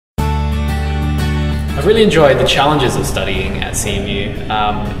I've really enjoyed the challenges of studying at CMU.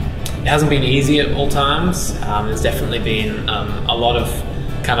 It hasn't been easy at all times. There's definitely been a lot of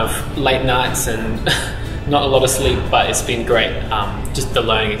kind of late nights and not a lot of sleep, but it's been great. Just the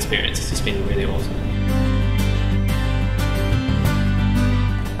learning experience has just been really awesome.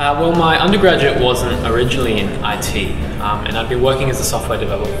 Well, my undergraduate wasn't originally in IT, and I'd been working as a software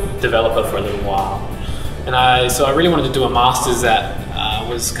developer for a little while. And so I really wanted to do a master's that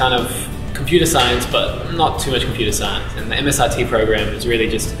was kind of computer science, but not too much computer science. And the MSIT program is really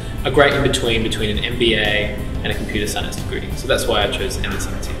just a great in-between between an MBA and a computer science degree. So that's why I chose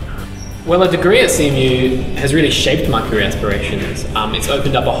MSIT. Well, a degree at CMU has really shaped my career aspirations. It's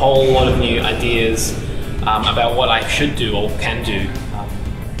opened up a whole lot of new ideas about what I should do or can do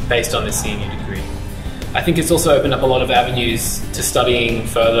based on this CMU degree. I think it's also opened up a lot of avenues to studying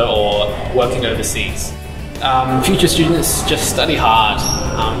further or working overseas. Future students, just study hard.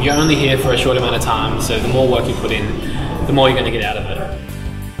 You're only here for a short amount of time, so the more work you put in, the more you're going to get out of it.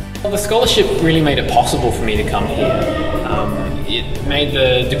 Well, the scholarship really made it possible for me to come here. It made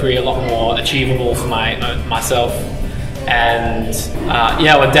the degree a lot more achievable for myself, and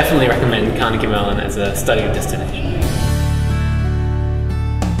yeah, I would definitely recommend Carnegie Mellon as a study destination.